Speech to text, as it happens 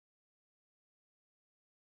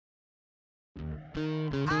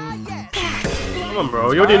Come on,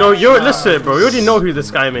 bro. You already know. Listen, bro. You already know who the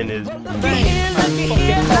Skyman is.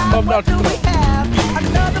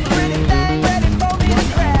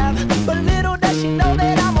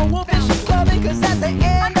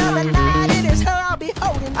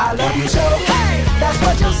 I love you so. Hey, that's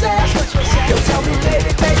what you say. You tell me,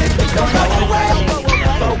 baby, please don't go away.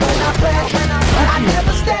 But when I play, I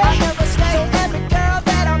never stay. So every girl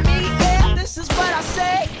that I meet, yeah, this is what I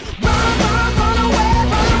say. Run away,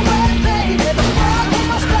 baby. The world will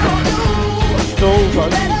must know you. You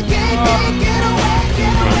better get away,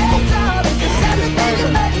 darling. 'Cause everything you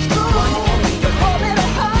make is true. Hold it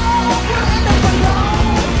up, hold it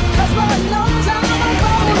alone. 'Cause Lord knows I'm a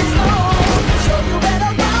rolling stone. So you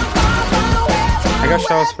better run away, I got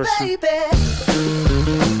showers for some.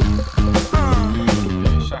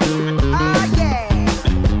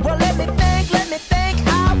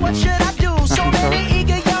 What should I do? So many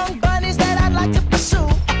eager young bunnies that I'd like to pursue.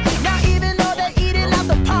 Now even though they're eating out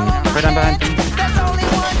the palm of my hand, there's only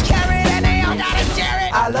one carrot and they all gotta share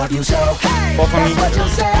it. I love you so. Hey, that's what you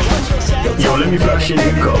say. Yo, let me flash you.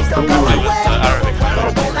 Go. Don't go away.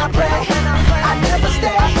 But when I pray, I never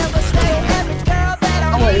stay. Every girl that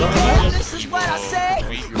I meet, this is what I say.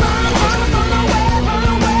 Run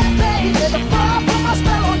away, baby. The fire put my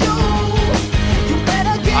spell on you. You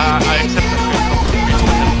better get away.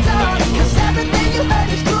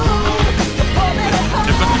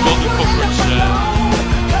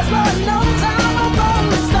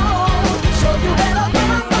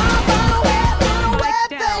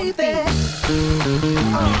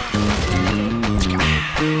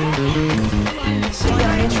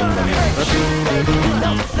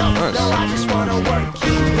 I just wanna work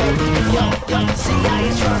you, baby. See, I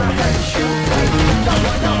ain't tryna hurt you, baby.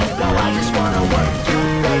 No, I just wanna work you,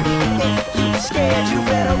 baby. If you scared, you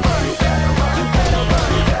better run. You better run.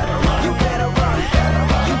 You better run. You better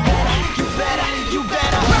run. You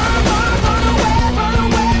better run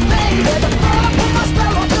away, baby. The fire put my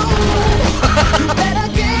spell on you. You better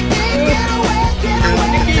get away,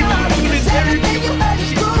 darling. 'Cause everything you heard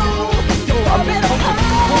is true. You better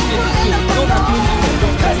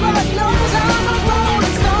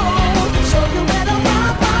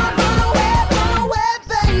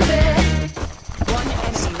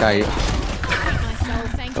Skye.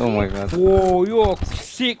 Oh my god. Whoa, you're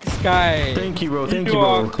sick, Skye. Thank you, bro. Thank you,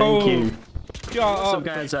 bro. Thank you. What's up,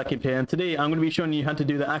 guys? Aqib here, and today I'm going to be showing you how to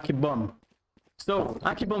do the Aqib bomb. So,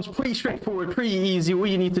 Aqib bomb's pretty straightforward, pretty easy. All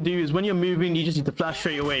you need to do is when you're moving, you just need to flash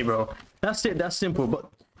straight away, bro. That's it. That's simple. But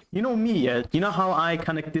you know me, yeah? You know how I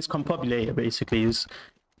kind of discombobulate basically is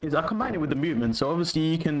I combine it with the movement. So obviously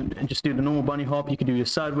you can just do the normal bunny hop. You can do your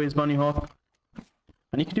sideways bunny hop.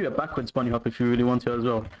 And you can do a backwards bunny hop if you really want to as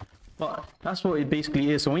well. But that's what it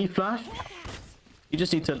basically is. So when you flash, you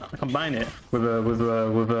just need to combine it with a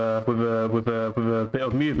bit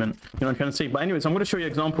of movement. You know what I'm trying to say? But anyways, I'm going to show you an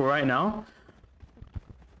example right now.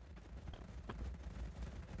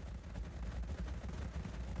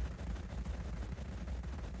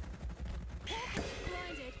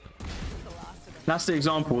 That's the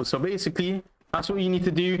example. So basically, that's what you need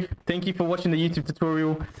to do. Thank you for watching the YouTube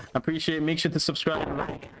tutorial. I appreciate it. Make sure to subscribe and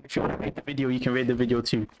like. If you want to rate the video, you can rate the video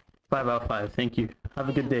too. 5 out of 5. Thank you. Have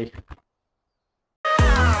a good day.